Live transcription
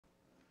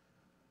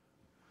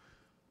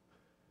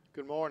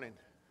Good morning.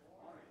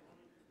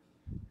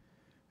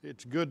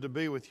 It's good to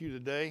be with you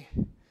today.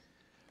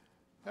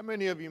 How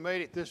many of you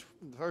made it this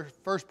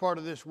first part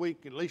of this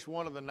week, at least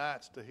one of the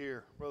nights, to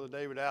hear Brother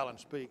David Allen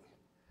speak?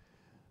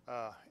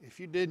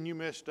 If you didn't, you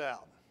missed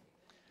out.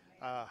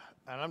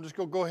 And I'm just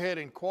going to go ahead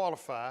and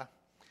qualify.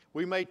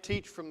 We may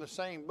teach from the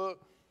same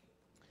book,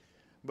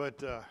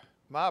 but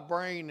my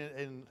brain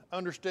and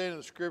understanding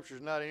the Scripture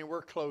is not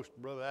anywhere close to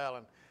Brother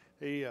Allen.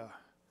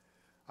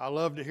 I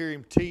love to hear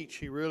him teach.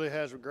 He really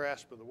has a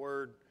grasp of the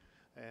Word,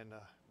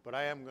 but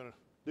I am going to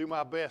do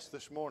my best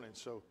this morning,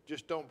 so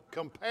just don't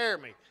compare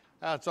me.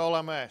 That's all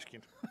I'm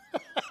asking.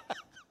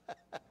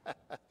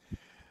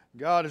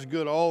 God is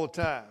good all the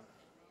time.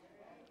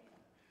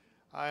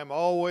 I am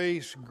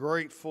always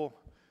grateful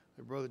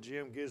that Brother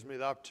Jim gives me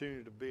the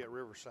opportunity to be at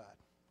Riverside.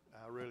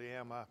 I really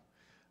am. I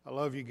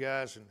love you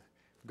guys, and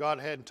if God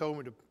hadn't told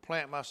me to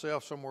plant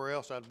myself somewhere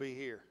else, I'd be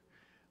here.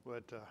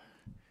 But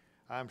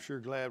I'm sure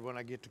glad when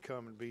I get to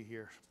come and be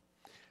here.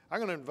 I'm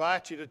going to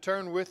invite you to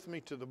turn with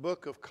me to the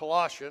book of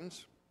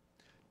Colossians,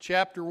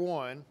 chapter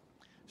 1,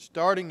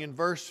 starting in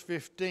verse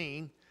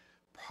 15.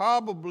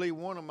 Probably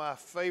one of my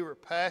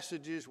favorite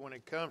passages when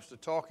it comes to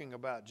talking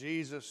about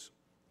Jesus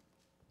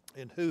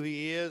and who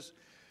He is.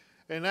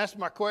 And that's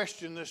my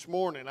question this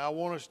morning I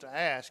want us to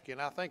ask.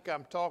 And I think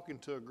I'm talking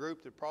to a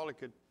group that probably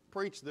could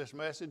preach this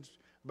message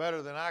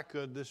better than I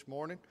could this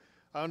morning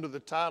under the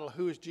title,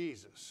 Who is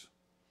Jesus?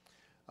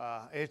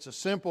 It's a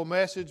simple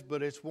message,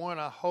 but it's one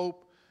I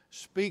hope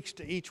speaks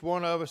to each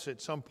one of us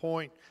at some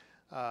point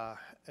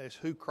as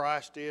who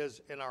Christ is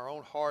in our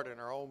own heart and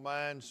our own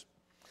minds.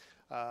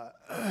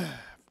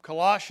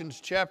 Colossians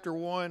chapter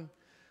 1,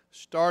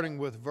 starting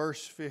with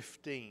verse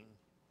 15.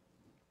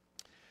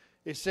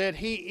 It said,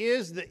 He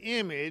is the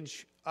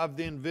image of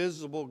the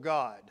invisible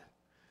God,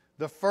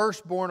 the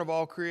firstborn of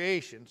all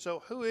creation.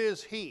 So who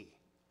is He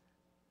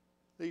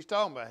that He's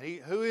talking about?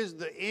 Who is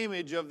the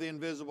image of the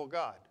invisible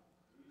God?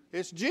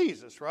 It's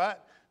Jesus, right?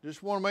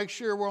 Just want to make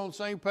sure we're on the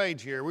same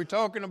page here. We're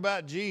talking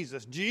about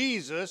Jesus.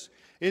 Jesus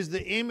is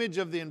the image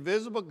of the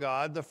invisible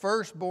God, the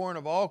firstborn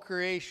of all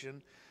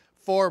creation.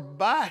 For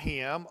by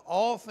Him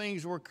all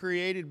things were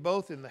created,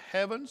 both in the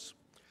heavens,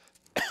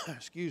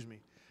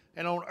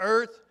 and on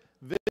earth,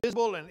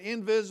 visible and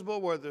invisible,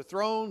 whether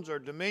thrones or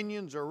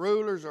dominions or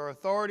rulers or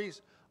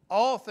authorities.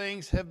 All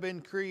things have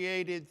been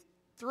created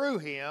through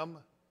Him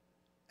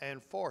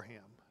and for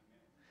Him.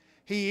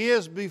 He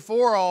is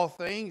before all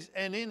things,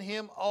 and in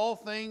Him all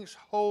things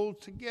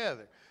hold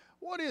together.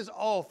 What is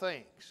all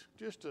things?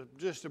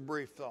 Just a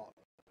brief thought.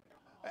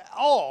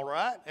 All,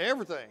 right?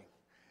 Everything.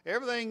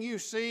 Everything you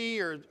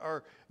see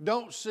or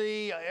don't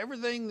see,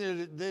 everything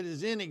that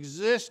is in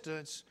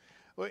existence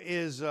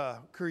is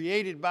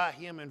created by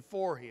Him and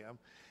for Him.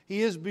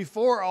 He is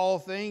before all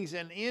things,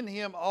 and in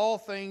Him all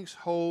things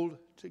hold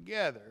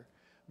together.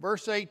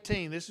 Verse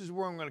 18, this is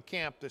where I'm going to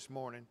camp this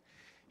morning.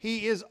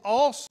 He is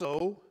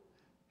also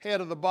head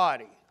of the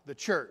body, the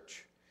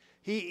church.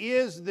 He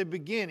is the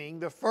beginning,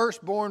 the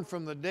firstborn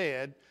from the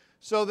dead,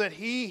 so that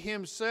He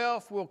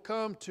Himself will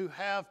come to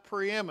have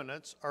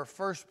preeminence, or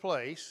first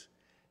place,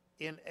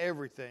 in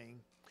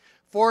everything.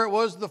 For it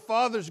was the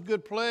Father's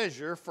good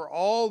pleasure for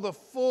all the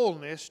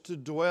fullness to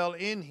dwell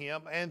in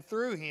Him, and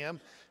through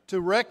Him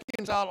to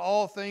reconcile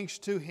all things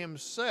to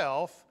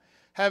Himself,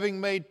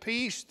 having made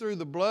peace through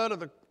the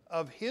blood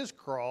of His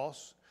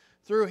cross.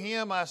 Through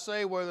Him, I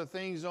say, whether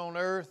things on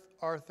earth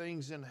or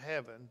things in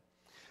heaven.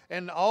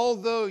 And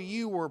although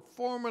you were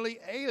formerly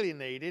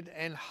alienated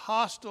and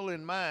hostile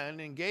in mind,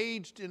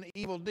 engaged in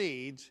evil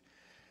deeds,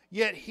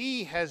 yet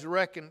He has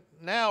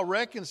now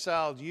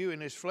reconciled you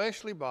in His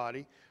fleshly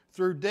body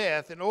through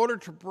death, in order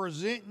to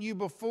present you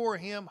before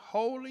Him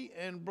holy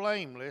and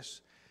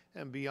blameless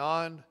and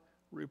beyond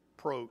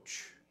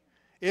reproach.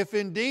 If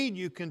indeed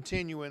you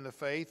continue in the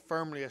faith,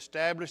 firmly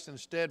established and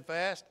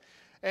steadfast,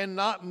 and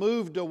not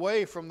moved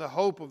away from the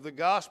hope of the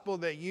gospel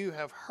that you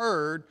have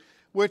heard,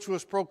 which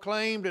was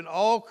proclaimed in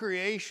all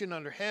creation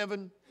under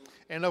heaven,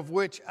 and of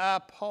which I,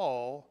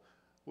 Paul,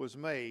 was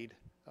made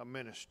a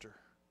minister.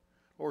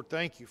 Lord,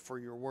 thank You for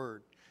Your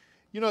word.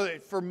 You know,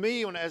 for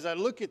me, as I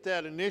look at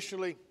that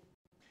initially,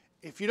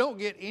 if you don't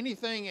get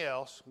anything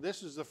else,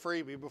 this is the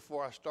freebie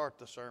before I start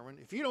the sermon.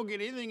 If you don't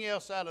get anything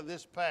else out of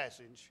this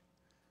passage,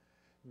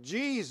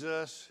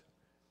 Jesus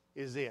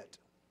is it,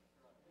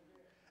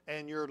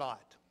 and you're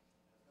not.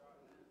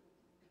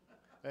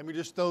 Let me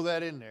just throw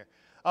that in there.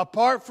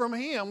 Apart from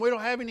Him, we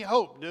don't have any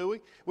hope, do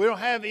we? We don't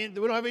have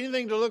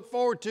anything to look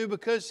forward to,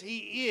 because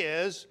He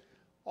is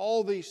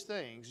all these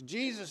things.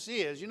 Jesus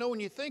is. You know, when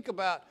you think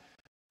about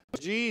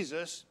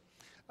Jesus,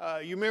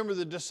 you remember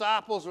the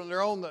disciples when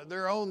they're on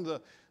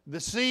the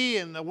sea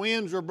and the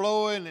winds are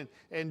blowing,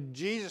 and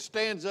Jesus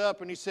stands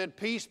up and He said,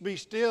 "Peace, be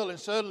still," and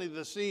suddenly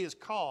the sea is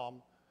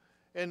calm.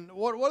 And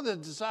what do the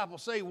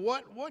disciples say?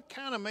 What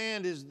kind of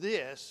man is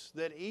this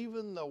that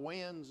even the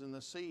winds and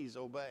the seas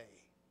obey?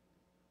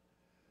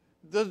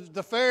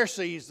 The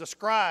Pharisees, the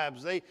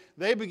scribes,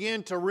 they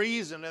begin to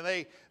reason, and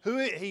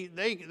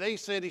they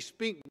said He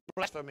speaks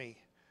blasphemy.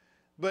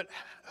 But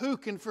who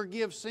can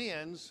forgive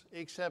sins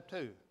except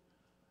who?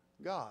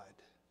 God.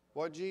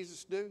 What did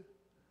Jesus do?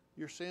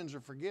 Your sins are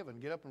forgiven.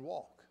 Get up and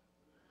walk.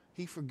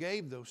 He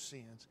forgave those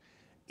sins.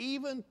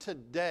 Even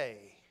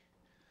today,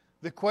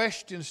 the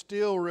question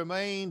still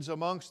remains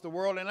amongst the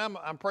world, and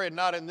I'm praying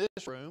not in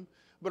this room,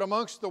 but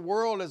amongst the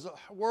world as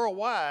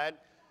worldwide,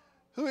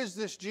 who is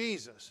this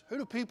Jesus? Who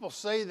do people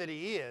say that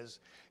he is?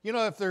 You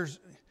know, if there's,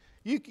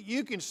 you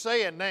can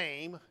say a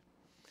name.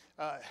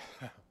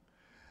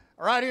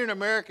 Right here in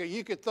America,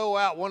 you could throw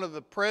out one of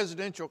the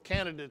presidential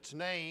candidates'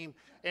 name,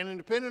 and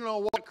depending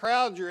on what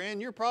crowd you're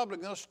in, you're probably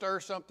going to stir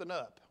something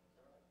up.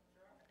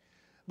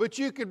 But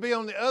you could be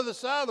on the other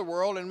side of the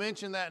world and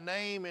mention that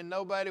name, and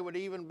nobody would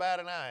even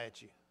bat an eye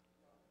at you.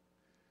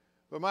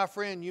 But my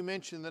friend, you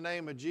mention the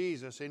name of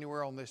Jesus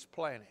anywhere on this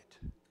planet,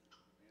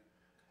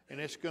 and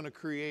it's going to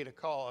create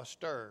a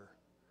stir,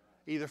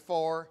 either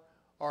for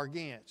or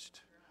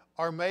against,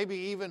 or maybe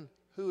even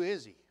who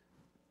is he?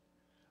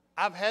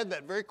 I've had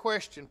that very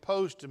question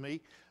posed to me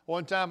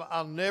one time.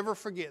 I'll never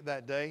forget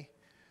that day.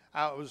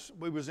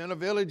 We was in a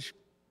village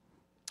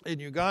in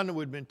Uganda.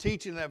 We'd been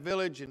teaching in that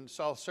village and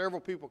saw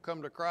several people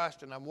come to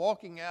Christ, and I'm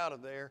walking out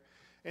of there,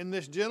 and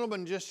this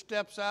gentleman just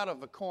steps out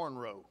of a corn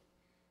row,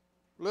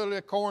 literally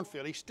a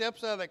cornfield. He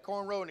steps out of that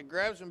corn row and he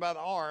grabs me by the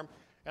arm,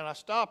 and I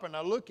stop and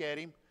I look at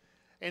him,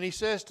 and he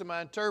says to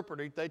my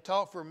interpreter, they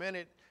talk for a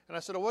minute, and I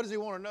said, "Oh, what does he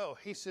want to know?"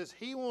 He says,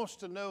 he wants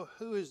to know,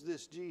 who is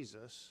this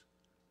Jesus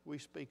we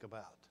speak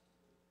about?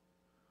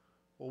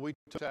 Well, we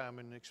took time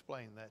and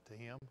explained that to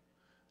him,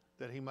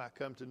 that he might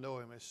come to know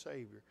him as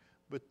Savior.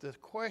 But the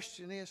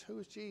question is, who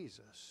is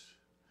Jesus?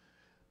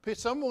 If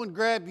someone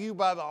grab you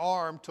by the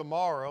arm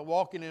tomorrow,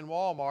 walking in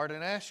Walmart,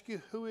 and ask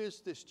you, who is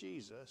this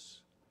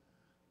Jesus?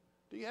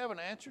 Do you have an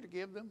answer to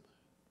give them?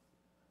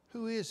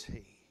 Who is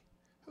he?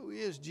 Who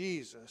is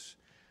Jesus?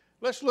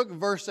 Let's look at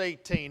verse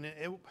 18.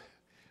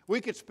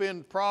 We could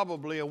spend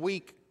probably a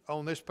week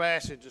on this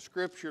passage of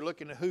Scripture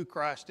looking at who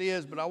Christ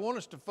is, but I want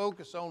us to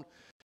focus on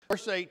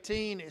verse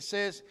 18. It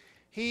says,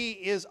 he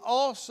is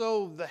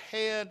also the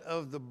head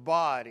of the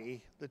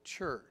body, the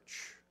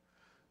church.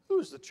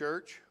 Who's the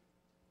church?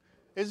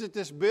 Is it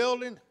this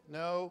building?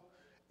 No.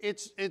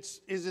 Is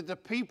it the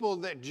people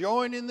that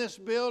join in this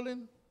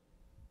building?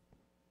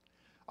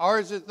 Or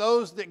is it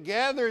those that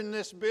gather in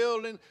this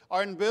building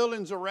or in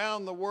buildings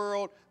around the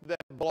world that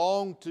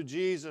belong to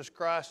Jesus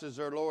Christ as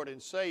their Lord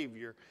and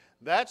Savior?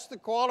 That's the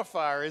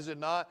qualifier, is it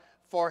not,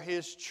 for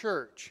his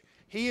church.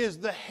 He is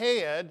the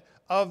head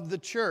of the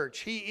church.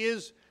 He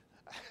is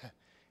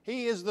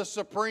the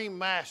supreme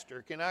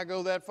master. Can I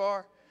go that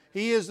far?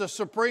 He is the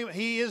supreme,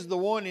 he is the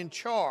one in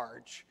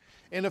charge.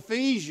 In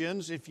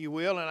Ephesians, if you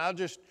will, and I'll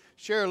just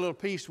share a little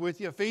piece with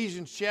you.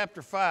 Ephesians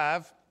chapter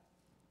 5.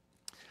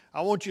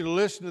 I want you to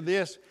listen to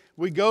this.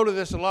 We go to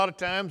this a lot of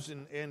times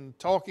in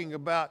talking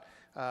about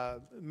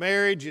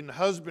marriage and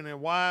husband and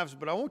wives,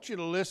 but I want you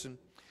to listen.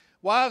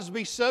 Wives,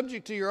 be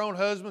subject to your own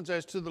husbands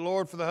as to the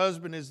Lord, for the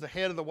husband is the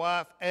head of the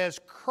wife, as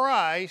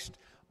Christ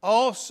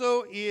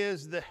also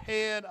is the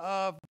head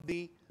of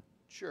the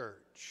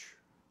church.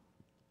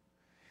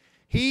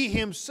 He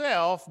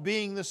himself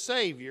being the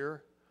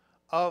Savior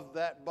of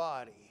that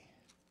body.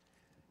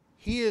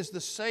 He is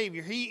the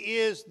Savior. He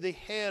is the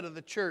head of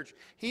the church.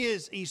 He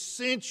is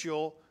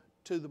essential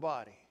to the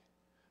body.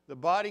 The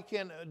body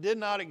did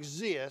not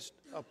exist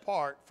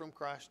apart from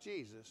Christ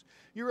Jesus.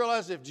 You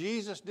realize if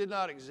Jesus did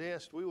not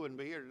exist, we wouldn't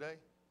be here today.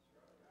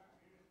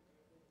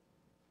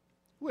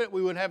 We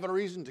wouldn't have a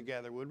reason to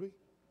gather, would we?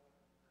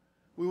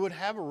 We would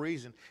have a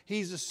reason.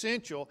 He's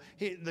essential.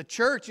 The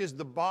church is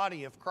the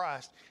body of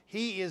Christ.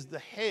 He is the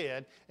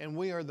head, and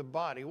we are the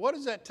body. What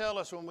does that tell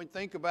us when we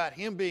think about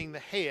him being the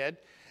head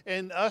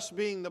and us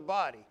being the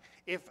body?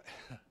 If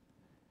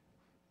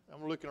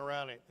I'm looking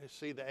around to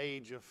see the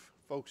age of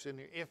folks in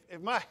here.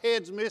 If my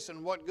head's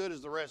missing, what good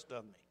is the rest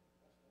of me?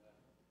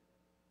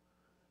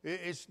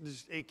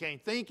 It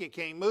can't think, it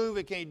can't move,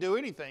 it can't do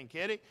anything,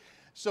 can it?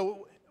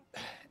 So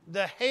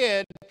the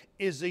head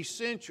is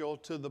essential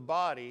to the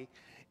body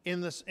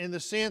in the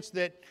sense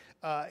that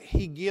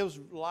he gives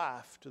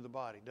life to the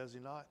body, does he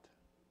not?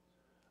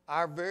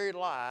 Our very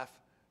life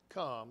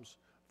comes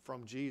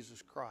from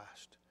Jesus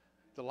Christ,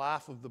 the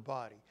life of the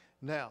body.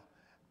 Now,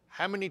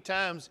 how many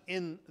times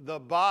in the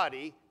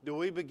body do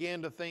we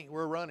begin to think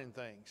we're running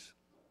things?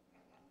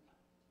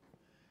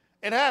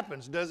 It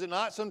happens, does it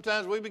not?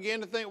 Sometimes we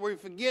begin to think we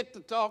forget to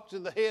talk to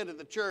the head of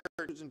the church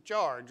who's in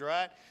charge,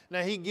 right?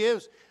 Now, he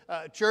gives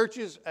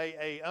churches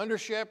a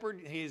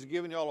under-shepherd. He's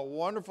given you all a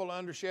wonderful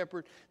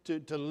under-shepherd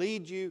to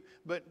lead you,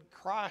 but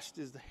Christ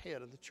is the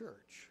head of the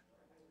church.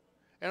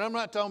 And I'm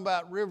not talking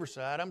about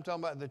Riverside. I'm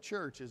talking about the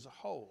church as a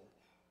whole.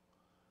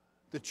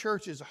 The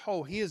church as a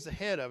whole. He is the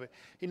head of it.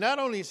 Not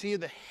only is he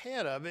the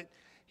head of it,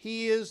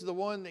 he is the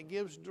one that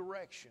gives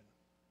direction.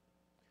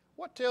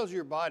 What tells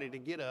your body to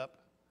get up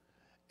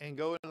and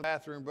go in the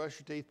bathroom, brush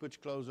your teeth, put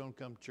your clothes on,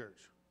 come to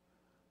church?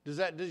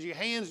 Does your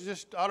hands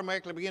just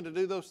automatically begin to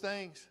do those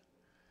things?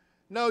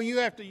 No, you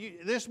have to.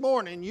 This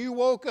morning you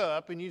woke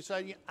up and you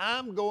say,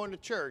 I'm going to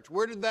church.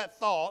 Where did that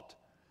thought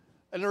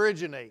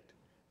originate?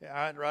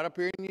 Right up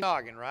here in your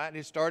noggin, right?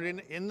 It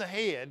started in the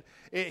head.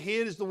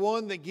 Head is the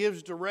one that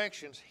gives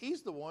directions.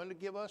 He's the one to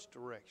give us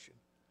direction.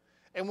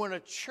 And when a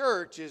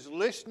church is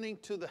listening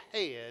to the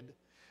head,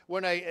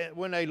 when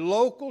a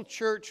local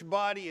church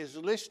body is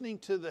listening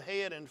to the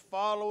head and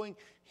following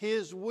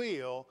His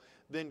will,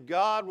 then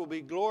God will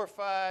be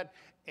glorified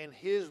and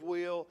His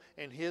will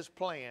and His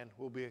plan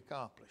will be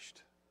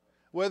accomplished.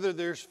 Whether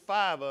there's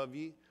 5 of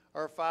you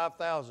or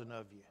 5,000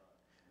 of you,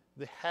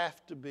 they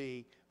have to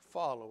be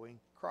following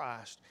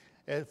Christ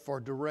for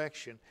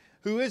direction.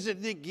 Who is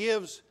it that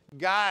gives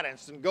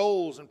guidance and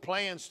goals and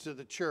plans to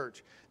the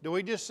church? Do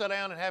we just sit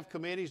down and have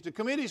committees? Do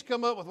committees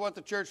come up with what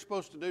the church is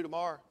supposed to do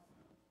tomorrow?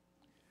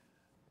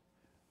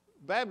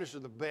 Baptists are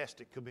the best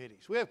at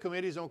committees. We have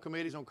committees on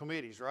committees on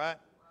committees, right?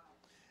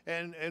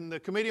 And the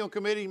committee on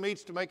committee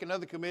meets to make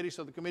another committee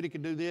so the committee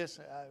can do this.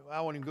 I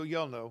won't even go,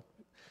 y'all know.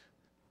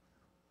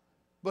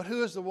 But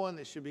who is the one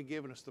that should be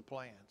giving us the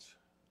plans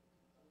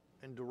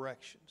and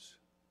directions?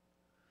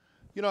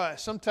 You know,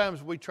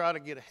 sometimes we try to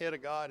get ahead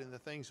of God in the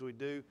things we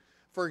do.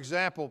 For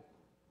example,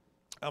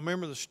 I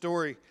remember the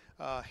story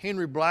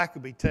Henry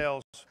Blackaby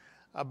tells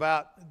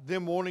about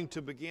them wanting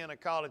to begin a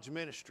college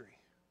ministry.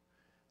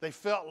 They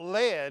felt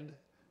led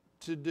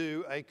to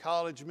do a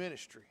college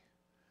ministry.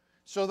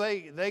 So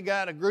they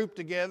got a group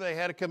together. They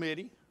had a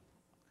committee.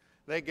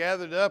 They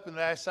gathered up and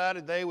they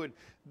decided they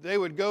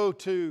would go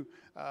to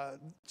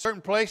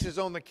certain places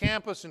on the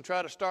campus and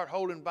try to start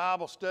holding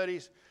Bible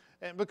studies.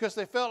 And because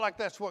they felt like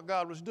that's what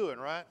God was doing,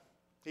 right?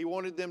 He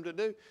wanted them to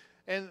do.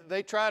 And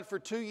they tried for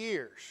 2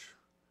 years,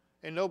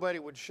 and nobody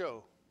would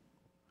show.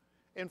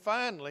 And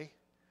finally,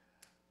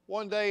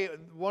 one day,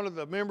 one of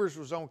the members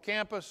was on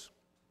campus,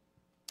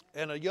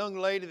 and a young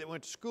lady that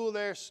went to school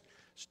there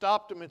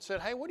stopped him and said,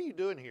 "Hey, what are you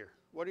doing here?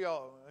 What are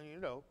y'all,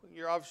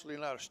 you're obviously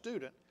not a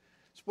student."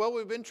 He said, "Well,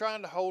 we've been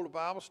trying to hold a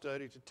Bible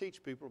study to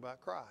teach people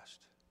about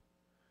Christ."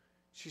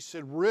 She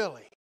said,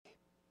 "Really?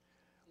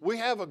 We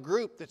have a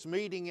group that's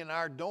meeting in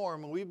our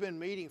dorm, and we've been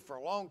meeting for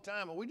a long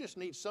time, and we just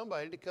need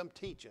somebody to come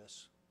teach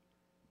us."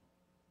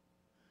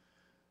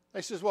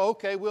 They says, "Well,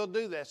 okay, we'll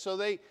do that." So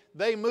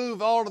they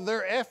move all of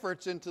their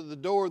efforts into the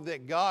door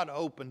that God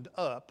opened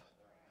up,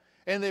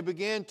 and they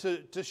began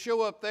to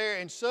show up there,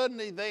 and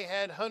suddenly they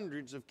had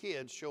hundreds of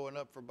kids showing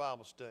up for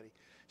Bible study,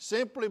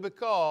 simply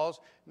because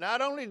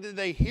not only did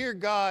they hear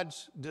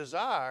God's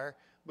desire,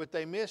 but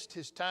they missed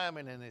His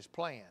timing and His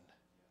plan.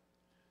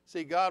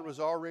 See, God was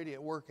already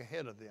at work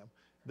ahead of them.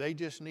 They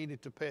just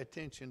needed to pay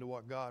attention to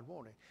what God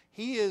wanted.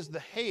 He is the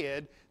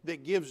head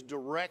that gives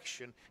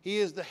direction. He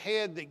is the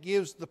head that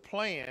gives the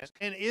plans.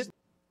 And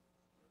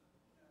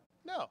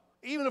no,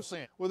 even if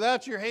sin.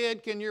 Without your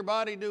head, can your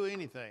body do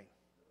anything?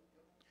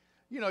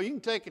 You know, you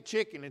can take a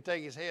chicken and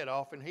take his head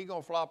off, and he's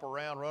going to flop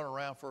around, run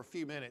around for a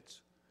few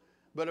minutes.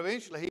 But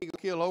eventually, he's going to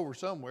kill over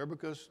somewhere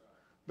because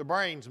the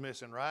brain's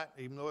missing, right?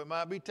 Even though it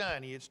might be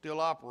tiny, it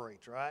still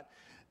operates, right?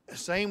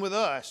 Same with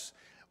us.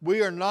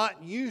 We are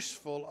not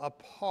useful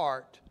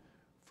apart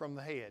from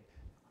the head.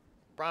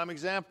 Prime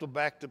example,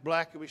 back to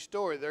Blackaby's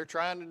story. They're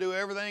trying to do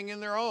everything in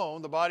their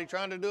own, the body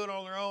trying to do it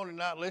on their own and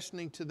not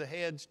listening to the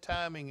head's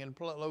timing and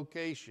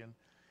location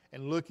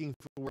and looking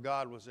for where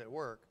God was at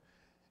work.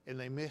 And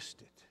they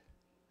missed it.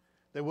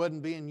 They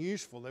wasn't being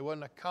useful. They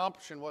wasn't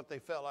accomplishing what they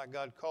felt like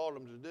God called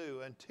them to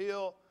do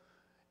until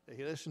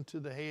they listened to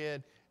the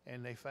head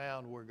and they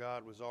found where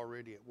God was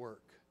already at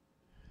work.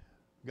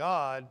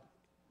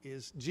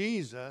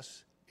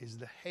 Jesus is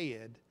the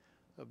head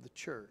of the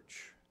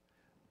church.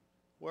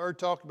 We already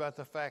talked about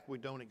the fact we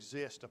don't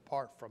exist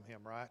apart from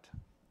Him, right?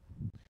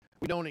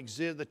 We don't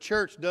exist. The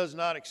church does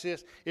not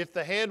exist. If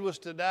the head was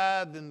to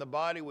die, then the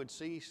body would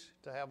cease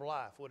to have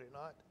life, would it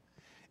not?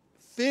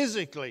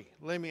 Physically,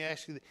 let me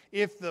ask you,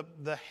 if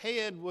the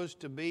head was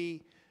to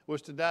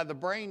die, the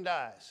brain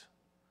dies,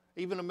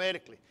 even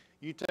medically.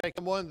 You take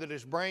someone that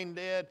is brain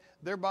dead,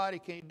 their body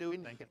can't do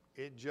anything.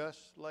 It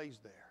just lays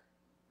there.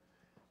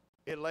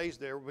 It lays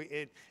there.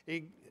 It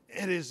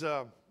is,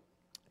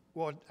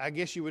 well, I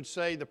guess you would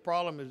say the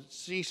problem is it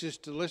ceases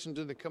to listen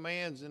to the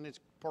commands and it's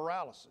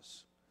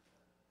paralysis.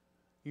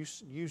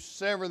 You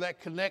sever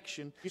that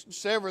connection. You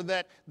sever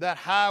that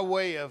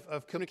highway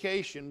of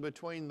communication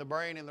between the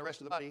brain and the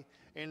rest of the body,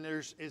 and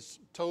it's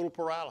total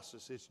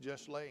paralysis. It's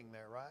just laying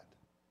there, right?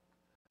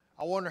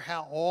 I wonder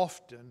how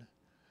often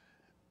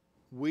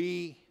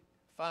we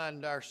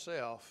find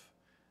ourselves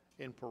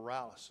in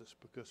paralysis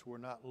because we're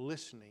not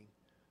listening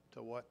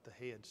to what the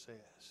head says.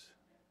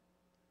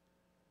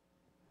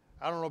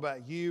 I don't know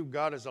about you.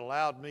 God has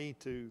allowed me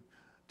to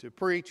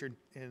preach and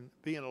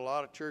be in a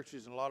lot of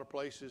churches and a lot of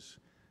places.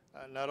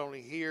 Not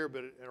only here,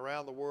 but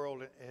around the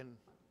world. And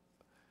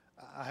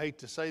I hate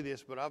to say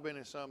this, but I've been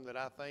in some that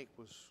I think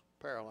was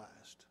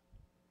paralyzed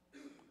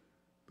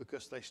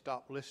because they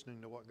stopped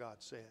listening to what God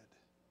said.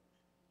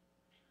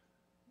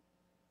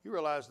 You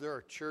realize there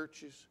are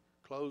churches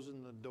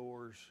closing the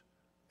doors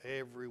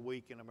every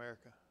week in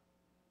America?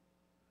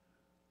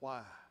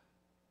 Why?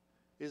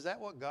 Is that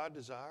what God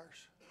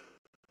desires?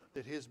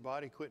 That His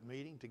body quit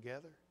meeting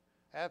together?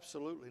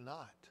 Absolutely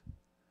not.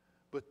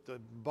 but the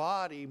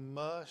body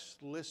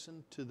must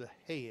listen to the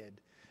head.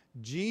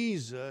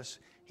 Jesus,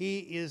 He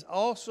is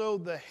also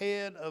the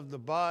head of the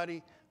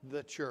body,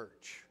 the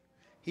church.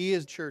 He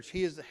is church.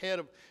 He is the head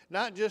of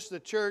not just the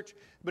church,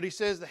 but He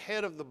says the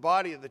head of the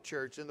body of the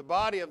church. And the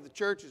body of the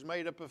church is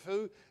made up of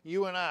who?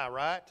 You and I,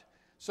 right?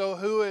 So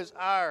who is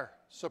our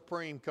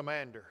supreme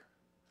commander?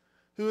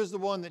 Who is the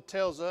one that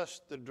tells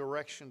us the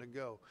direction to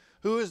go?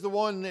 Who is the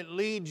one that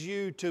leads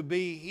you to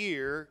be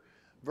here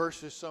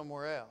versus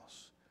somewhere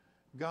else?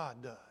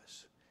 God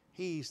does.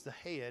 He's the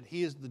head.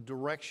 He is the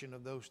direction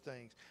of those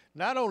things.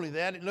 Not only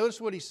that, notice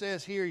what He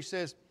says here. He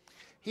says,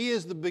 He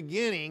is the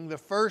beginning, the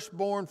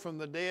firstborn from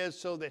the dead,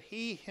 so that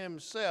He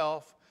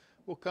Himself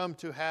will come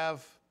to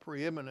have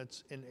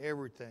preeminence in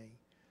everything.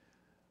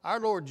 Our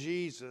Lord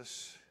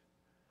Jesus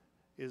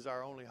is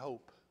our only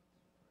hope.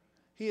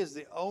 He is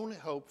the only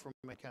hope for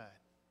mankind.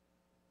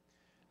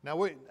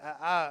 Now,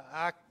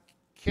 I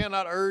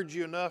cannot urge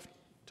you enough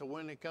to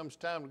when it comes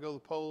time to go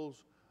to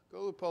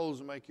the polls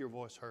and make your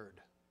voice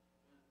heard.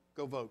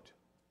 Go vote.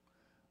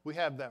 We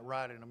have that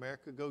right in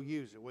America. Go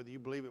use it. Whether you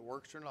believe it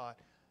works or not,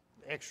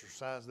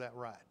 exercise that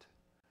right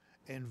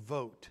and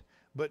vote.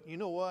 But you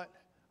know what?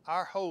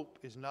 Our hope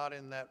is not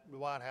in that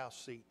White House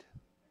seat.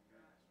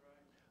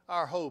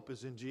 Our hope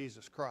is in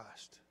Jesus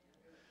Christ.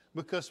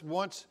 Because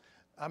once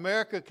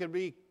America could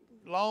be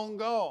long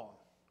gone,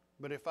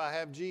 but if I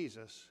have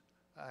Jesus,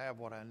 I have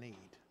what I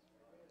need.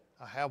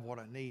 I have what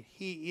I need.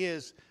 He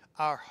is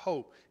our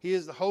hope. He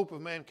is the hope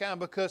of mankind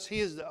because He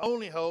is the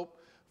only hope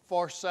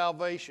for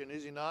salvation,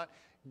 is He not?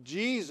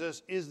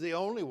 Jesus is the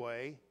only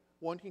way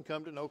one can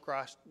come to know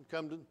Christ,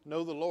 come to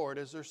know the Lord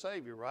as their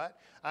Savior, right?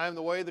 I am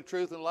the way, the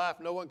truth, and life.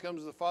 No one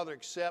comes to the Father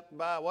except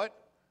by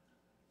what?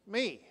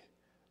 Me.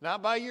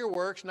 Not by your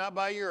works, not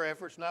by your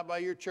efforts, not by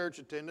your church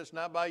attendance,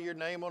 not by your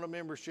name on a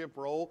membership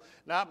roll,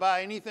 not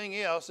by anything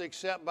else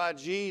except by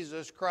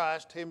Jesus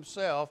Christ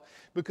Himself.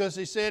 Because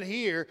He said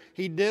here,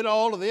 He did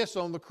all of this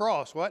on the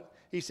cross. What?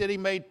 He said He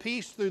made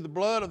peace through the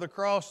blood of the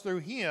cross through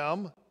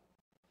Him.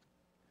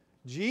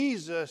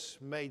 Jesus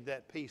made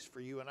that peace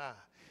for you and I.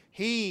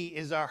 He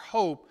is our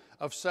hope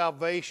of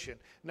salvation.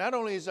 Not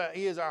only is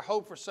He is our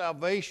hope for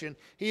salvation,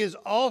 He is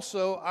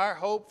also our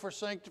hope for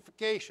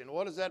sanctification.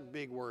 What does that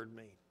big word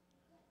mean?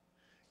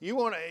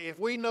 If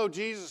we know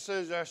Jesus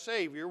as our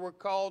Savior, we're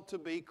called to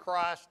be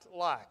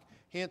Christ-like.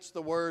 Hence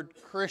the word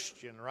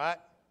Christian, right?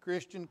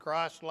 Christian,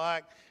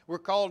 Christ-like. We're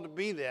called to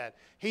be that.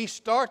 He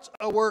starts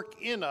a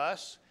work in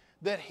us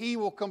that He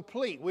will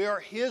complete. We are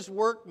His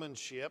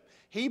workmanship.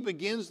 He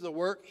begins the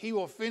work. He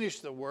will finish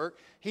the work.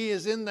 He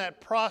is in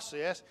that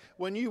process.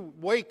 When you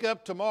wake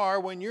up tomorrow,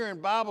 when you're in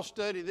Bible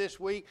study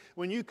this week,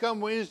 when you come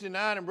Wednesday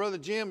night and Brother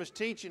Jim is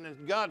teaching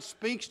and God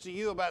speaks to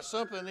you about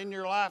something in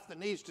your life that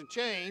needs to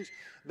change,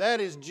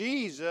 that is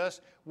Jesus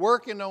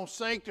working on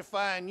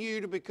sanctifying you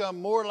to become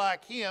more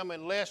like Him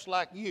and less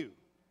like you.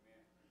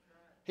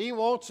 He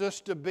wants us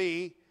to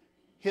be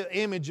His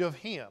image of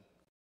Him.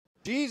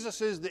 Jesus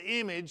is the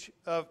image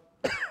of,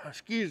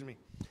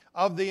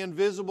 of the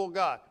invisible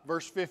God.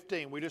 Verse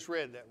 15, we just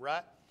read that,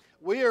 right?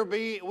 We are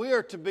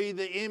to be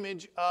the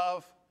image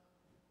of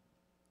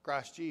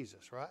Christ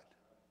Jesus, right?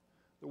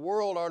 The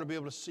world ought to be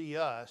able to see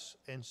us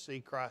and see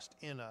Christ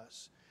in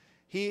us.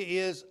 He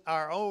is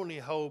our only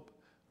hope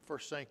for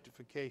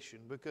sanctification,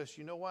 because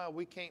you know why?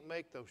 We can't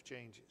make those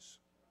changes.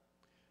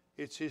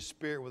 It's His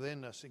Spirit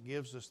within us that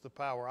gives us the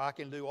power. I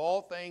can do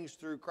all things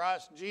through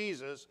Christ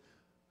Jesus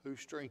who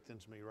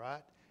strengthens me,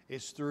 right?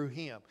 It's through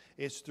Him.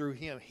 It's through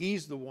Him.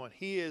 He's the one.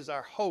 He is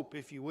our hope,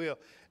 if you will.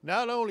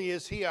 Not only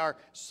is He our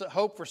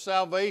hope for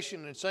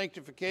salvation and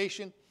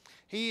sanctification,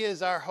 He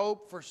is our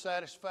hope for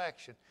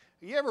satisfaction.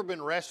 Have you ever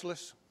been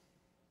restless?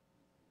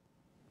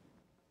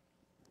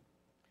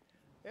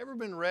 Ever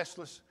been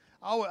restless?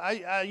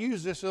 I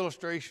use this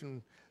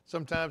illustration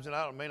sometimes, and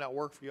it may not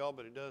work for y'all,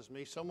 but it does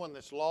me. Someone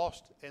that's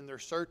lost and they're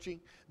searching,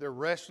 they're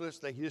restless,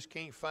 they just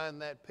can't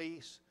find that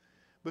peace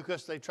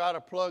because they try to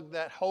plug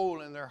that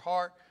hole in their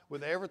heart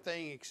with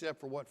everything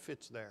except for what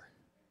fits there.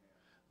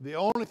 The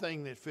only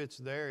thing that fits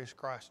there is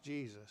Christ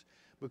Jesus,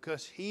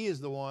 because He is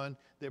the one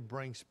that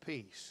brings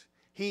peace.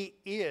 He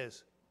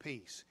is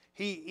peace.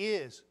 He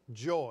is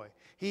joy.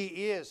 He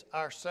is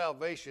our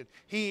salvation.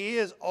 He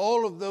is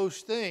all of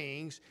those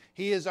things.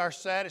 He is our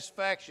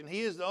satisfaction.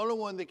 He is the only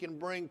one that can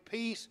bring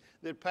peace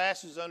that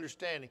passes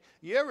understanding.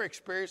 You ever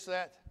experienced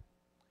that?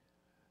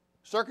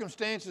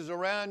 Circumstances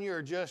around you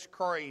are just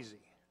crazy,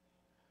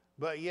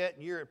 but yet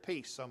you're at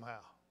peace somehow.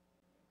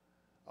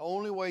 The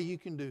only way you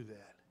can do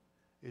that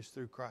is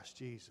through Christ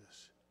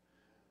Jesus.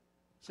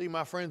 See,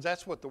 my friends,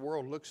 that's what the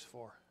world looks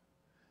for.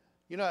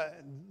 You know,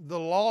 the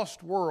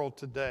lost world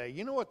today,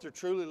 you know what they're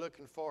truly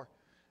looking for?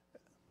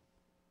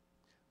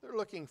 They're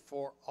looking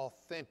for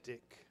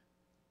authentic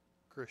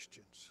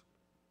Christians.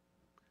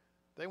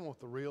 They want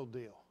the real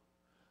deal.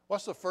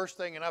 What's the first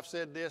thing, and I've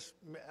said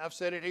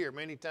it here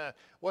many times,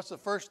 what's the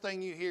first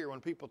thing you hear when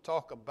people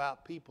talk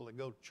about people that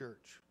go to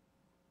church?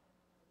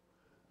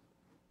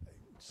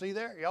 See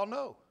there? Y'all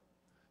know.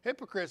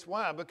 Hypocrites,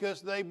 why?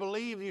 Because they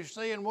believe you're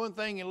saying one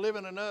thing and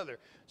living another.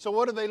 So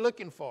what are they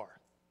looking for?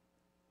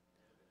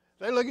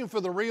 They're looking for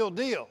the real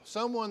deal.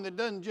 Someone that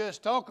doesn't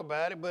just talk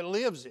about it, but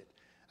lives it.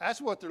 That's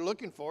what they're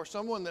looking for.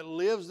 Someone that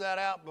lives that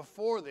out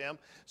before them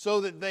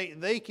so that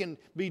they can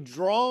be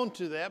drawn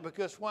to that.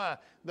 Because why?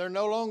 They're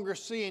no longer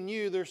seeing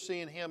you, they're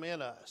seeing Him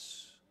in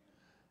us.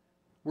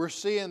 We're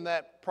seeing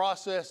that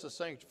process of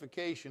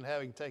sanctification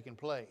having taken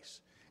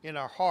place in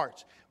our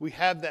hearts. We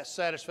have that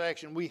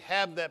satisfaction. We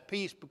have that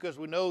peace because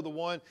we know the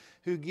one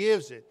who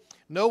gives it.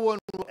 No one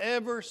will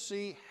ever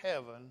see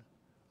heaven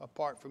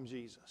apart from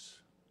Jesus.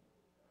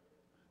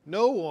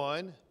 No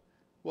one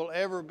will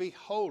ever be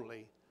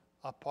holy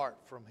apart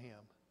from Him.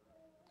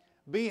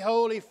 Be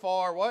holy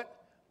for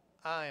what?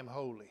 I am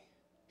holy.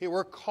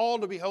 We're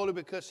called to be holy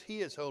because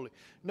He is holy.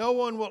 No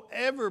one will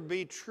ever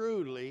be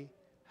truly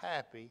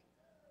happy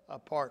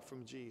apart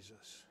from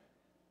Jesus.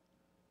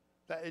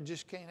 It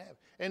just can't happen.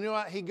 And you know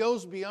what? He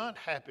goes beyond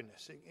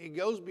happiness. He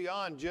goes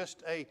beyond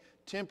just a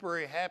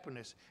temporary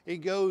happiness. It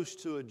goes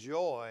to a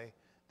joy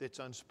that's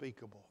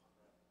unspeakable.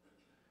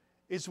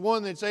 It's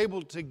one that's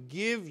able to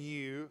give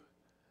you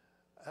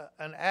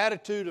an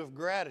attitude of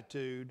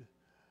gratitude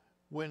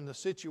when the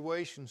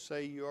situations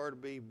say you are to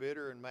be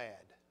bitter and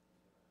mad.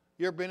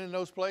 You ever been in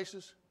those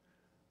places?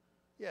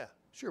 Yeah,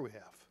 sure we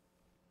have.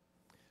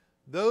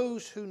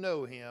 Those who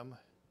know Him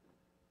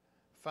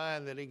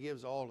find that He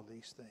gives all of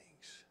these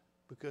things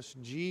because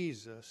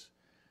Jesus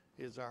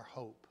is our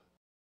hope.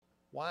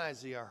 Why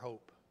is He our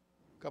hope?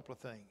 A couple of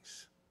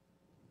things.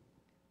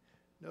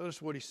 Notice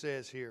what He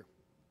says here.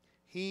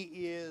 He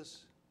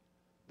is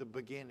the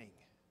beginning.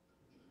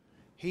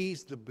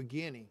 He's the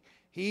beginning.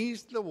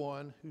 He's the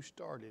one who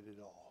started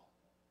it all.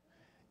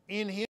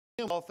 In Him,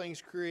 all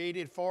things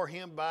created, for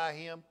Him, by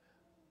Him.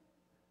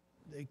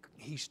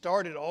 He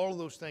started all of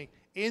those things.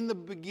 In the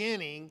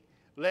beginning,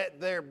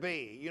 let there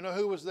be. You know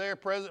who was there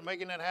present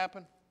making that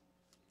happen?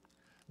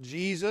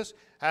 Jesus.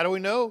 How do we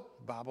know?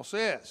 The Bible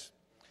says.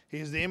 He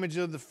is the image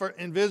of the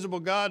invisible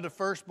God, the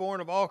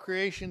firstborn of all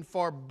creation,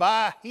 for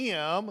by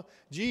Him,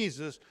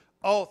 Jesus,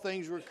 all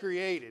things were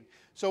created.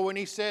 So when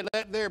He said,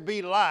 let there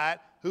be light,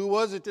 who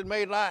was it that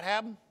made light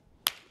happen?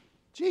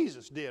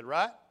 Jesus did,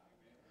 right?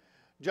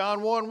 John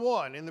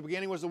 1:1, in the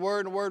beginning was the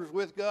Word, and the Word was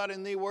with God,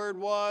 and the Word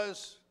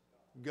was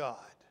God.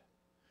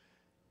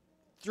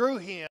 Through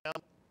Him,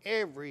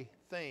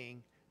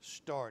 everything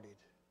started.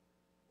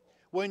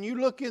 When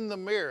you look in the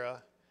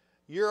mirror,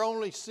 you're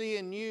only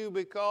seeing you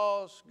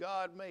because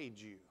God made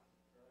you.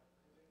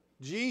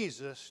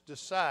 Jesus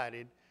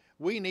decided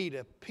we need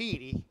a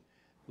Petey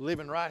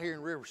living right here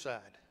in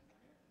Riverside.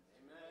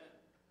 Amen.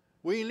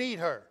 We need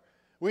her.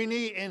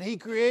 And He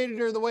created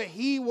her the way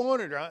He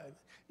wanted her. I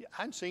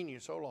haven't seen you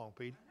in so long,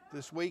 Pete.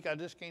 This week, I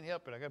just can't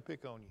help it. I got to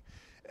pick on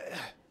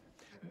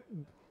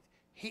you.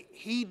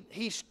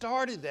 He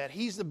started that.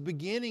 He's the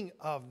beginning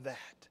of that.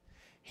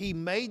 He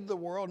made the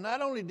world.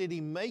 Not only did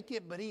He make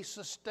it, but He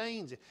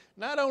sustains it.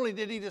 Not only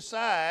did He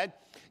decide,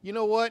 you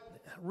know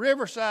what?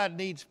 Riverside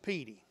needs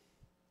Petey.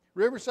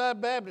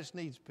 Riverside Baptist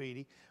needs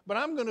Petey. But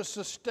I'm going to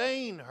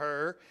sustain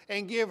her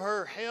and give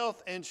her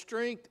health and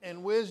strength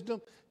and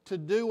wisdom to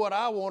do what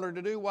I want her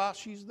to do while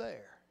she's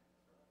there.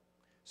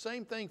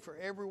 Same thing for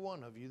every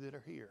one of you that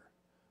are here.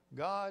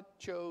 God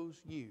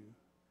chose you.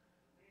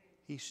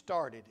 He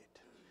started it.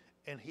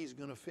 And He's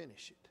going to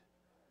finish it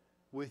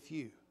with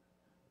you.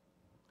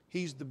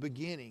 He's the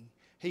beginning.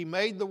 He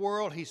made the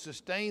world. He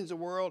sustains the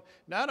world.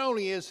 Not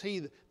only is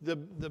He the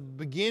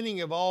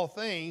beginning of all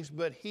things,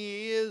 but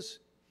He is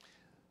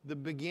the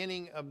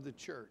beginning of the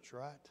church,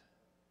 right?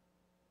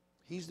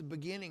 He's the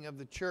beginning of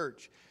the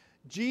church.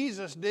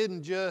 Jesus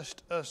didn't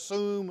just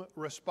assume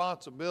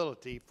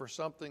responsibility for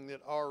something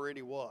that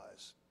already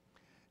was.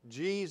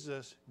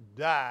 Jesus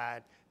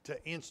died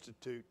to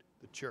institute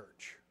the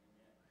church.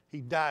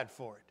 He died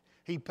for it.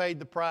 He paid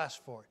the price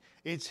for it.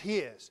 It's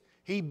His.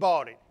 He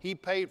bought it. He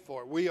paid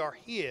for it. We are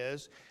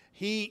His.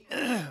 He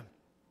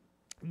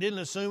didn't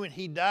assume it.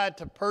 He died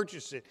to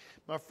purchase it.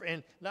 My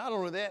friend, not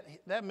only that,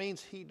 that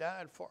means He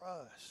died for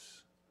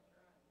us.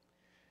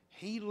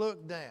 He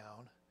looked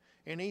down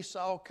and He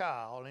saw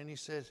Kyle and He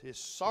says, as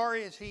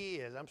sorry as he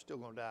is, I'm still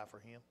going to die for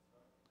him.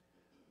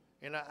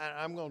 And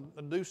I'm going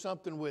to do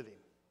something with him.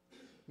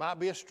 Might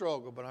be a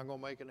struggle, but I'm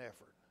going to make an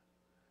effort.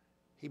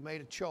 He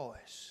made a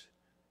choice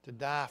to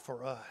die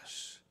for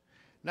us.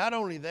 Not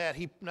only that,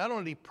 He not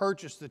only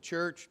purchased the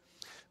church,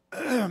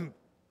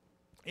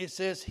 it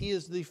says He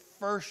is the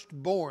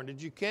firstborn.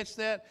 Did you catch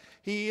that?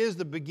 He is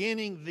the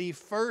beginning, the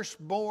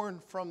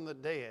firstborn from the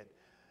dead.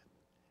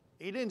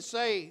 He didn't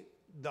say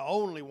the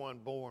only one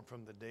born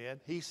from the dead.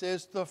 He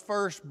says the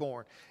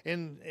firstborn.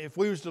 And if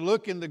we was to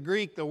look in the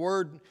Greek, the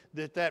word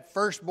that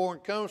firstborn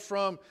comes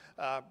from,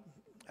 I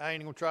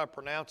ain't going to try to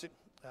pronounce it.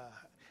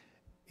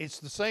 It's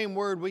the same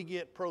word we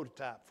get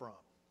prototype from.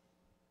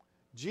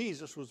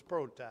 Jesus was the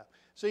prototype.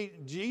 See,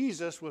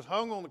 Jesus was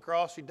hung on the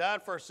cross. He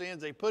died for our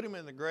sins. They put Him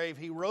in the grave.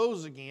 He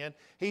rose again.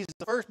 He's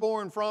the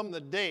firstborn from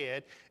the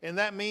dead, and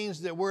that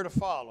means that we're to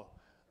follow.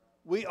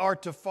 We are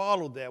to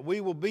follow that.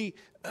 We will be,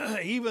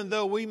 even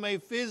though we may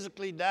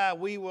physically die,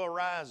 we will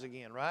rise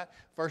again, right?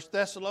 1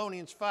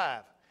 Thessalonians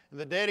 5. And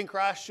the dead in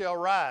Christ shall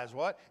rise,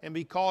 what? And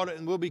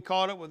we'll be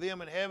caught up with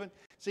them in heaven.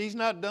 See, He's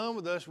not done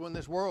with us when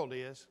this world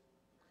is.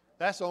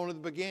 That's only the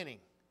beginning.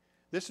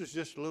 This is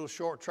just a little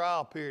short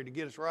trial period to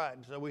get us right.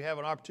 And so we have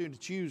an opportunity to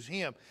choose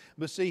Him.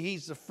 But see,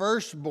 He's the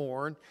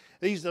firstborn.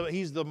 He's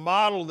the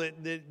model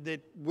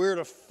that we're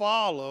to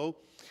follow.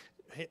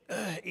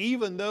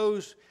 Even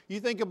those,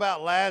 you think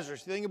about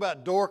Lazarus, you think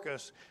about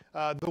Dorcas,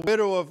 the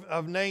widow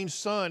of Nain's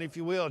son, if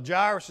you will,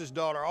 Jairus'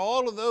 daughter,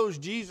 all of those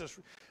Jesus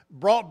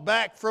brought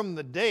back from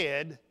the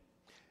dead.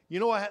 You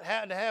know what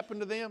had to happen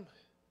to them?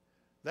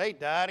 They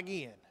died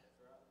again.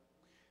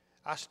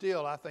 I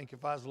think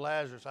if I was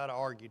Lazarus, I'd have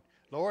argued,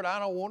 Lord, I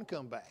don't want to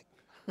come back.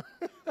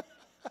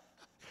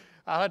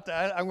 I'm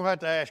going to have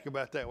to ask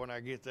about that when I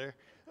get there.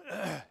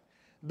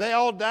 They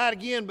all died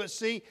again, but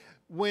see,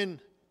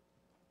 when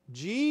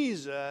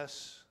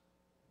Jesus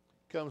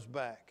comes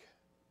back,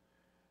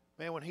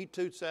 man, when He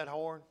toots that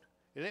horn,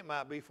 and it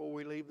might be before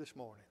we leave this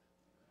morning.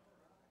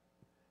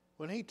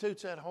 When He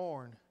toots that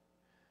horn,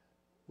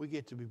 we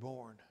get to be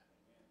born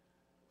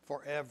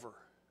forever.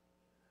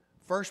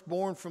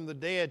 Firstborn from the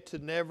dead to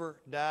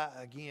never die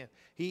again.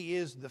 He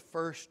is the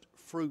first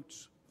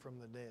fruits from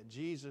the dead.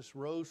 Jesus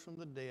rose from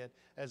the dead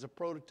as a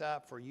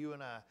prototype for you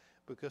and I.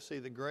 Because, see,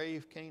 the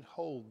grave can't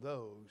hold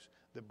those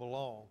that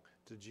belong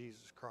to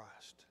Jesus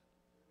Christ.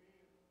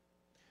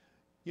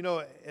 You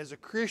know, as a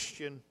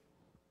Christian,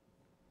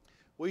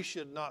 we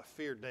should not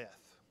fear death.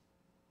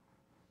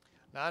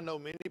 Now, I know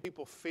many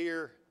people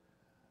fear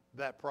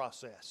that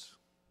process,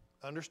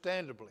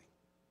 understandably.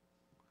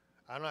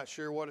 I'm not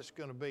sure what it's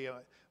going to be.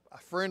 A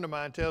friend of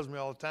mine tells me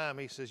all the time,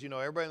 he says, you know,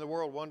 everybody in the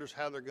world wonders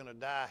how they're going to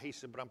die. He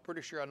said, but I'm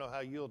pretty sure I know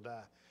how you'll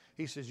die.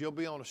 He says, you'll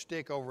be on a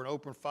stick over an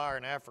open fire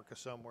in Africa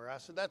somewhere. I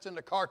said, that's in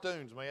the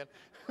cartoons, man.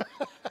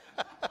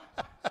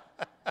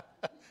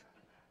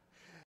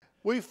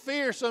 We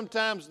fear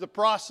sometimes the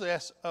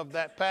process of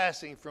that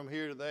passing from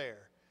here to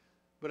there.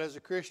 But as a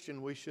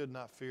Christian, we should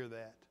not fear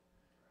that.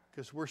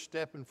 Because we're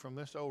stepping from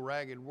this old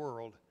ragged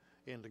world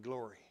into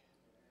glory.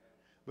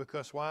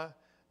 Because why?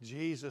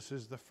 Jesus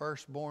is the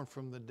firstborn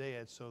from the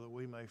dead so that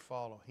we may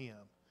follow Him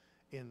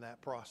in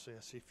that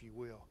process, if you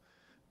will.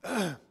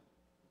 I'm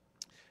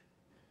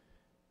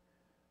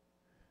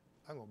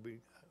going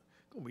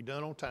to be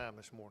done on time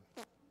this morning.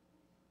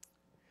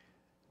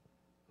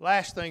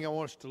 Last thing I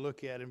want us to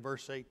look at in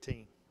verse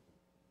 18.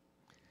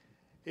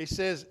 It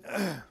says,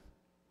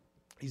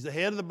 He's the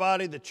head of the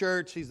body, the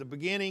church. He's the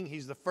beginning.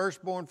 He's the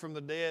firstborn from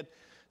the dead,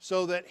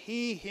 so that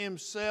He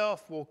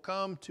Himself will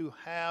come to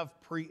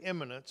have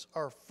preeminence,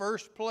 or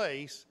first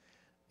place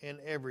in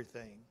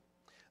everything.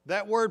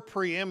 That word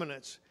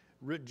preeminence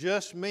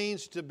just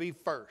means to be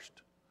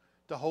first,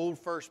 to hold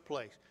first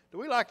place. Do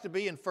we like to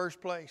be in first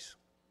place?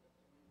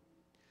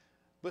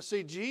 But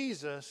see,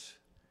 Jesus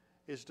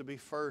is to be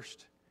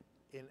first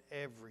in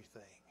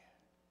everything.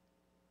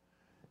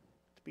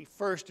 To be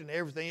first in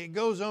everything. It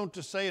goes on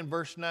to say in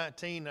verse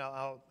 19,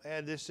 I'll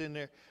add this in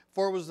there,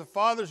 for it was the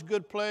Father's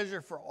good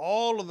pleasure for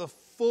all of the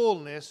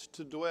fullness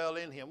to dwell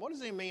in Him. What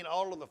does He mean,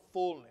 all of the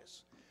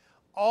fullness?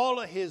 All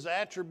of His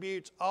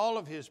attributes, all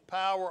of His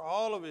power,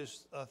 all of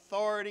His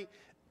authority,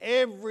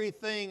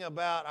 everything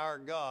about our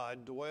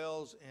God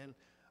dwells in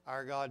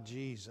our God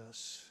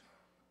Jesus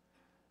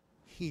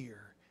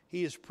here.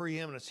 He is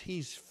preeminence.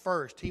 He's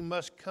first. He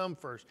must come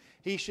first.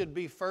 He should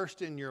be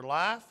first in your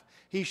life.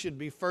 He should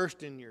be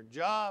first in your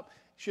job.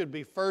 He should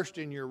be first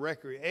in your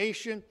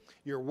recreation,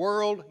 your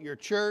world, your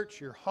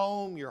church, your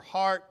home, your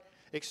heart,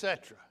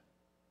 etc.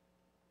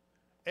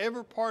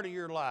 Every part of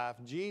your life,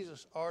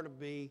 Jesus ought to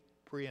be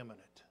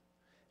preeminent.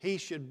 He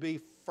should be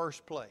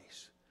first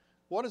place.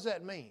 What does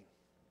that mean?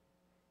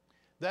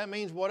 That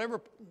means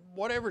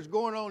whatever's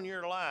going on in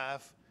your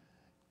life,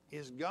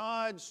 is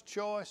God's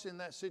choice in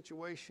that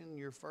situation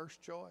your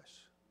first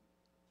choice?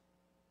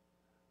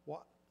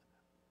 What?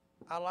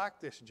 I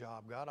like this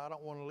job, God. I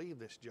don't want to leave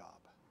this job.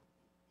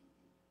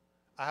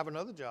 I have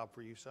another job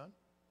for you, son.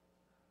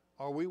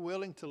 Are we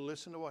willing to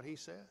listen to what He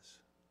says?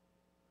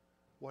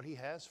 What He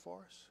has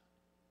for us?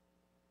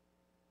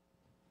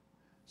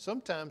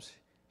 Sometimes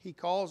He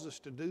calls us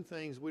to do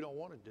things we don't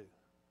want to do.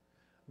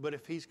 But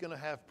if He's going to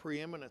have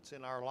preeminence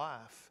in our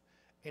life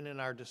and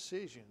in our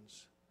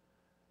decisions,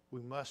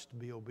 we must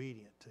be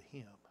obedient to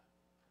Him.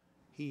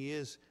 He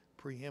is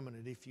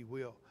preeminent, if you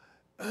will.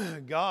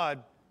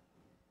 God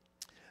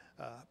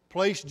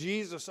placed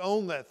Jesus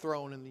on that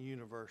throne in the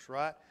universe,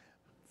 right?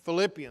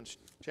 Philippians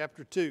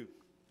chapter 2.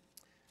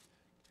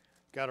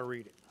 Got to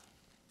read it.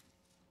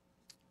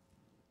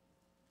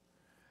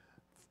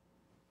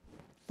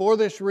 For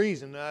this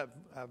reason,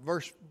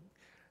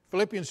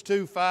 Philippians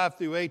 2, 5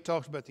 through 8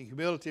 talks about the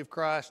humility of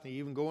Christ, and He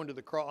even going to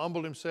the cross,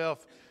 humbled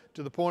Himself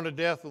to the point of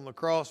death on the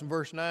cross. In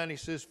verse 9 he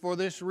says, for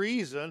this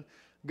reason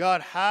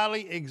God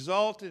highly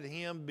exalted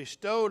Him,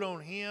 bestowed on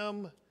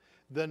Him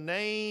the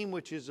name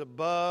which is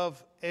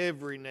above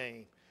every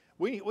name.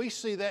 We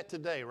see that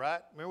today,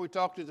 right? Remember we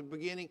talked at the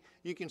beginning,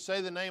 you can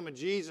say the name of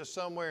Jesus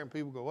somewhere and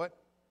people go, what?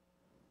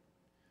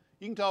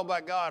 You can talk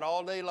about God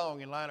all day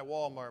long in line at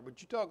Walmart,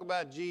 but you talk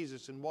about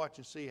Jesus and watch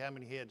and see how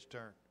many heads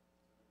turn.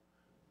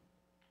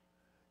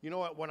 You know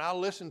what? When I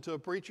listen to a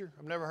preacher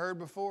I've never heard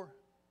before,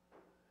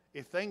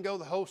 if they can go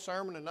the whole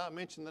sermon and not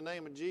mention the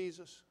name of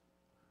Jesus,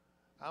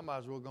 I might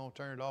as well go and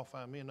turn it off,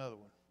 find me another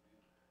one.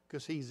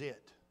 Because He's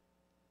it.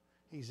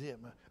 He's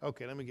it, man.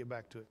 Okay, let me get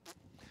back to it.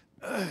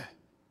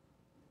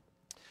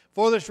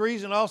 For this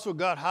reason also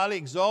God highly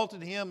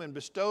exalted Him and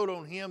bestowed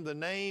on Him the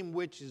name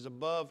which is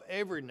above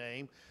every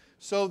name,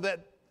 so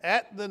that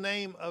at the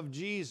name of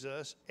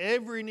Jesus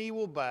every knee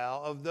will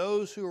bow, of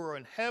those who are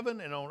in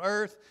heaven and on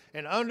earth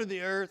and under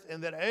the earth,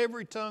 and that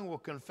every tongue will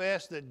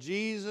confess that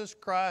Jesus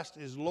Christ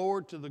is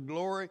Lord, to the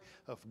glory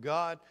of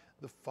God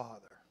the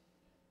Father.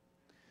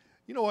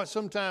 You know what?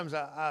 Sometimes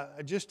I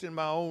just in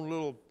my own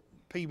little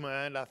pea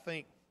mind, I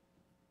think,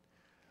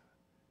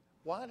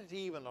 why did He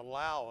even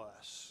allow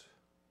us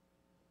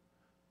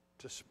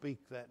to speak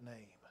that name?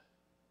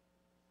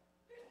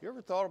 You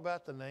ever thought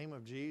about the name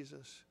of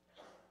Jesus?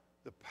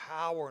 The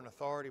power and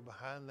authority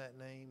behind that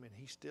name, and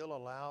He still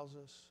allows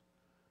us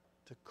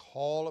to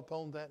call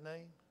upon that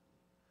name?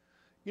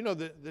 You know,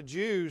 the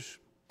Jews,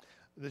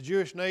 the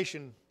Jewish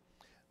nation,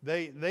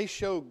 they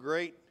show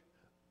great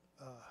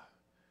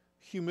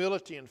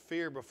humility and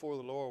fear before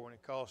the Lord when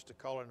it comes to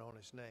calling on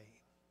His name.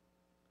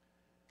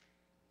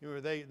 You know,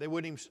 they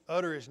wouldn't even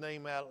utter His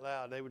name out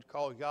loud. They would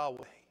call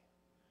Yahweh.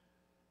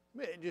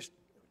 Just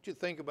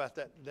think about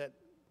that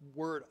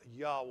word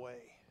Yahweh.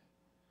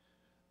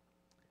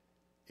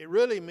 It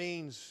really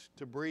means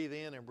to breathe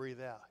in and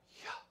breathe out.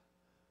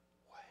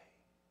 Yahweh.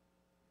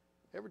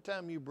 Every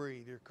time you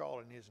breathe, you're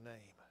calling His name.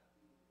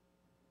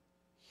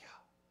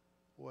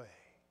 Yahweh.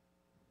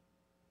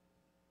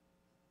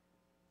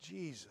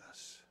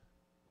 Jesus.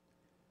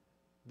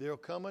 There'll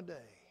come a day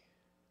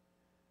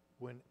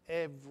when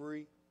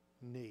every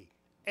knee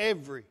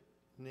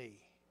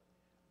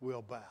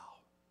will bow.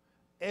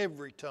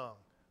 Every tongue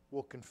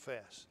will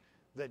confess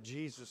that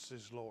Jesus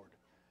is Lord.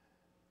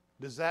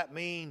 Does that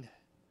mean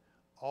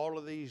all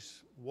of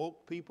these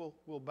woke people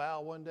will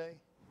bow one day?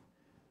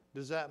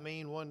 Does that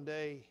mean one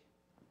day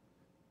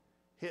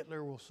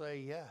Hitler will say,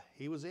 yeah,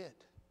 he was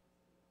it?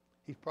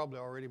 He's probably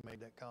already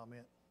made that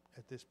comment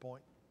at this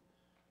point.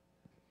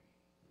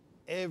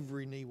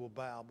 Every knee will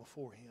bow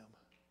before Him,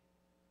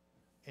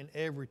 and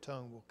every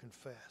tongue will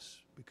confess.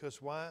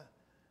 Because why?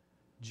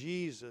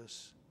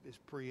 Jesus is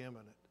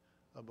preeminent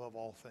above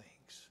all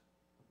things.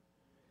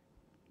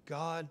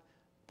 God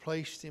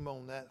placed Him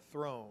on that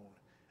throne,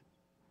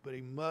 but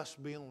He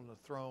must be on the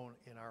throne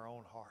in our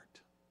own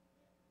heart.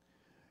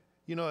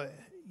 You know,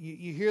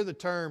 you hear the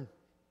term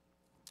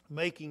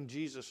making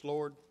Jesus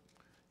Lord.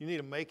 You need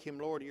to make Him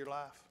Lord of your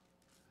life.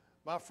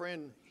 My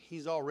friend,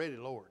 He's already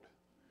Lord.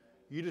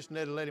 You just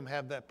need to let Him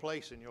have that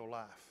place in your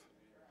life.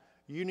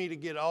 You need to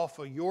get off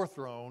of your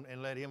throne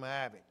and let Him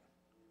have it.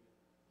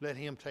 Let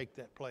Him take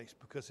that place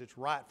because it's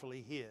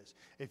rightfully His.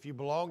 If you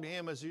belong to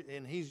Him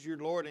and He's your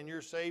Lord and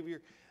your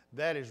Savior,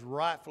 that is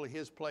rightfully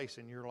His place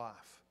in your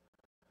life.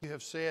 You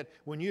have said,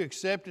 when you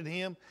accepted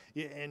Him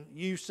and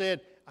you said,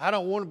 I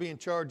don't want to be in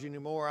charge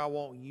anymore, I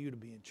want You to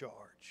be in charge.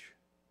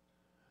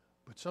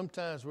 But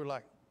sometimes we're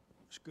like,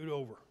 scoot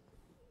over.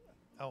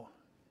 Oh,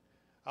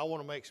 I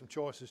want to make some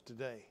choices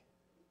today.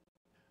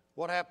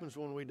 What happens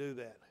when we do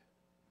that?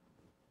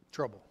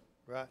 Trouble,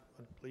 right?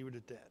 Leave it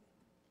at that.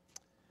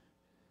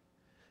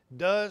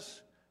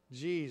 Does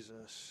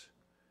Jesus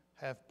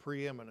have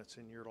preeminence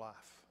in your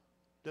life?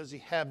 Does He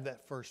have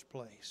that first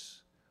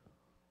place?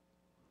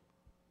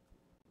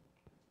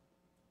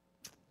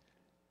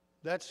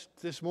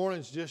 This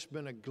morning's just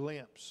been a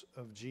glimpse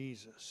of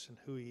Jesus and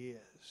who He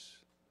is.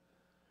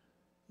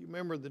 You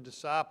remember the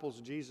disciples,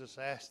 Jesus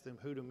asked them,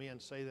 who do men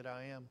say that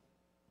I am?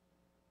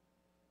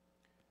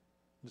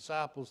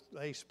 Disciples,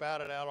 they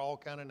spouted out all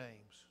kind of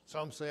names.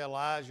 Some say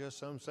Elijah,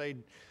 some say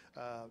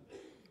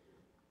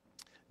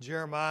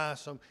Jeremiah,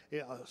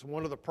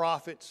 one of the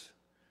prophets.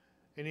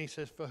 And He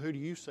says, for who do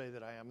you say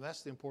that I am?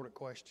 That's the important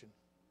question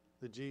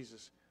that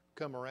Jesus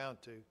come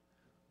around to.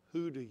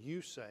 Who do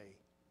you say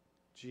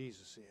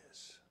Jesus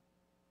is?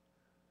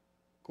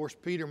 Of course,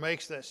 Peter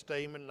makes that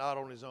statement not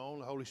on his own.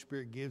 The Holy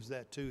Spirit gives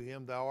that to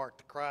him. Thou art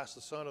the Christ,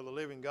 the Son of the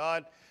living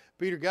God.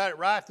 Peter got it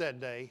right that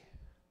day.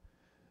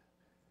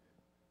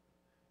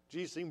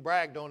 Jesus even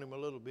bragged on him a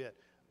little bit.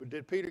 But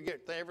did Peter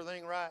get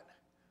everything right?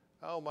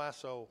 Oh, my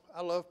soul.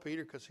 I love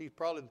Peter because he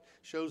probably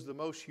shows the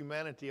most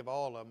humanity of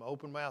all of them.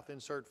 Open mouth,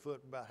 insert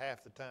foot about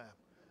half the time.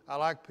 I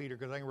like Peter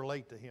because I can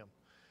relate to him.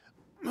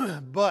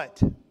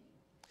 But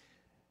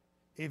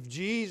if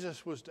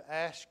Jesus was to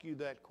ask you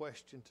that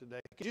question today,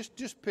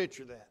 just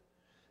picture that.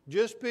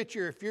 Just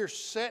picture if you're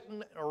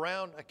sitting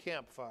around a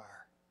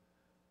campfire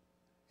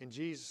and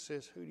Jesus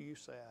says, who do you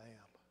say I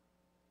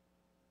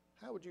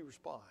am? How would you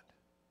respond?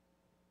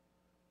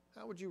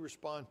 How would you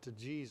respond to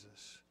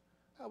Jesus?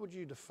 How would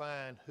you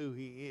define who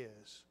He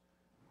is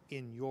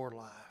in your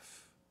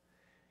life?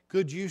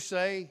 Could you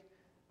say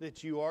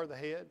that you are the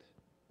head?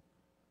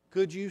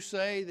 Could you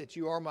say that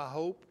you are my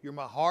hope, you're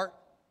my heart,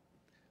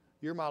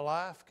 you're my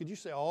life? Could you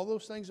say all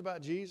those things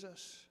about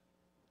Jesus?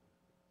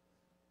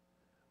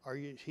 Or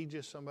is He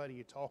just somebody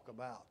you talk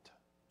about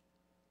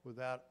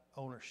without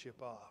ownership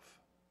of?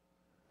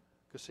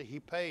 Because, see, He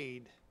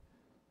paid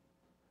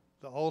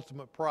the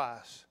ultimate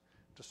price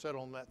to sit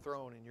on that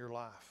throne in your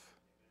life.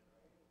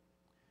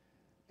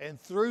 And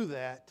through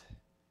that,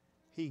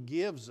 He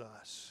gives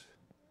us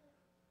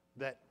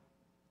that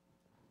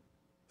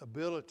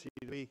ability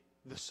to be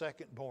the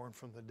second born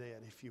from the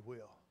dead, if you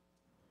will,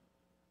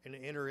 and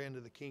to enter into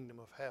the kingdom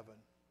of heaven.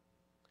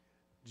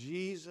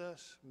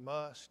 Jesus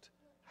must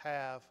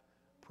have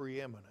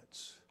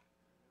preeminence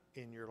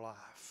in your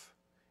life.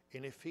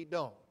 And if He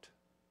don't,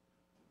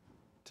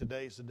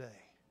 today's the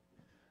day.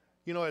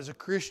 You know, as a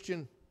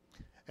Christian,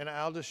 and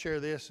I'll just share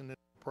this and then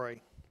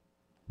pray.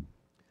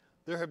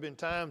 There have been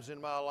times in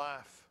my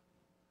life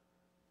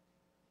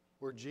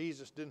where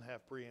Jesus didn't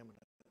have preeminence.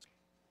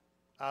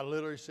 I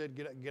literally said,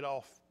 get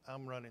off,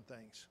 I'm running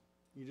things.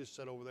 You just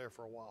sit over there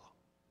for a while.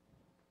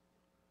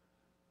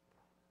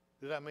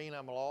 Does that mean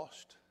I'm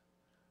lost?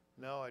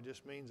 No, it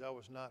just means I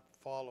was not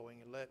following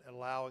and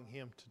allowing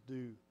Him to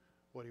do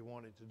what He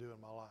wanted to do in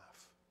my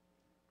life.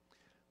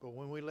 But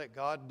when we let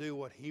God do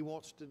what He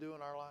wants to do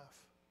in our life,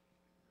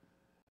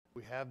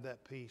 we have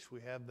that peace,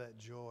 we have that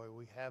joy,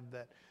 we have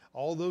that,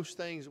 all those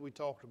things that we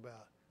talked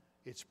about,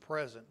 it's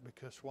present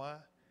because why?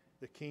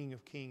 The King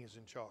of Kings is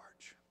in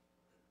charge.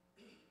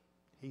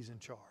 He's in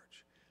charge.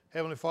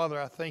 Heavenly Father,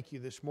 I thank You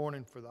this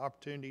morning for the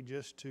opportunity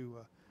just to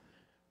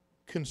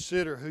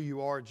consider who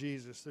You are,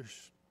 Jesus.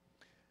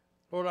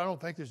 Lord, I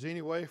don't think there's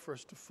any way for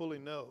us to fully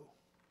know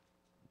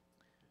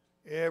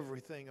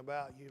everything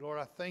about You. Lord,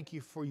 I thank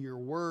You for Your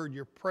word,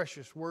 Your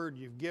precious word.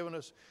 You've given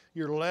us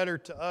Your letter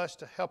to us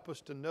to help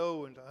us to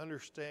know and to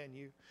understand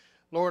You.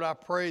 Lord, I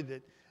pray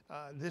that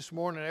this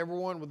morning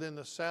everyone within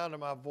the sound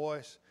of my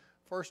voice,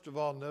 first of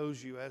all,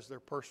 knows You as their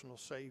personal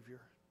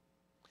Savior.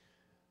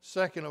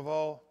 Second of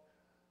all,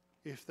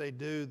 if they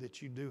do,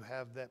 that You do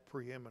have that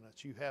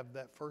preeminence. You have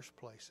that first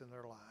place in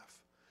their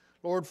life.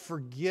 Lord,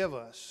 forgive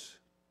us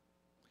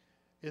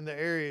in the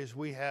areas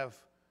we have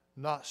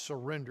not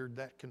surrendered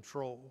that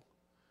control.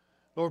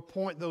 Lord,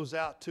 point those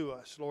out to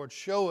us. Lord,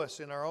 show us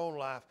in our own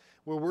life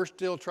where we're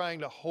still trying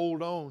to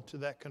hold on to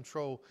that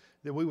control,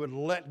 that we would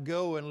let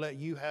go and let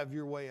You have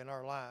Your way in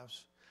our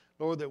lives.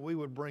 Lord, that we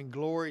would bring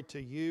glory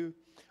to You,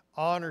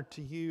 honor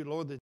to You.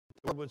 Lord, that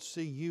the Lord would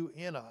see You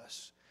in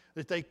us.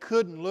 That they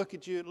couldn't look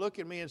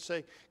at me and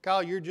say,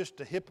 Kyle, you're just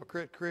a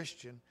hypocrite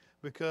Christian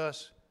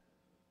because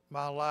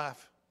my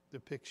life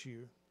depicts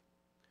You.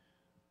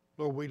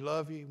 Lord, we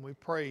love You and we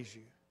praise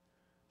You.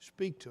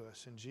 Speak to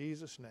us in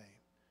Jesus' name.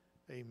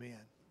 Amen.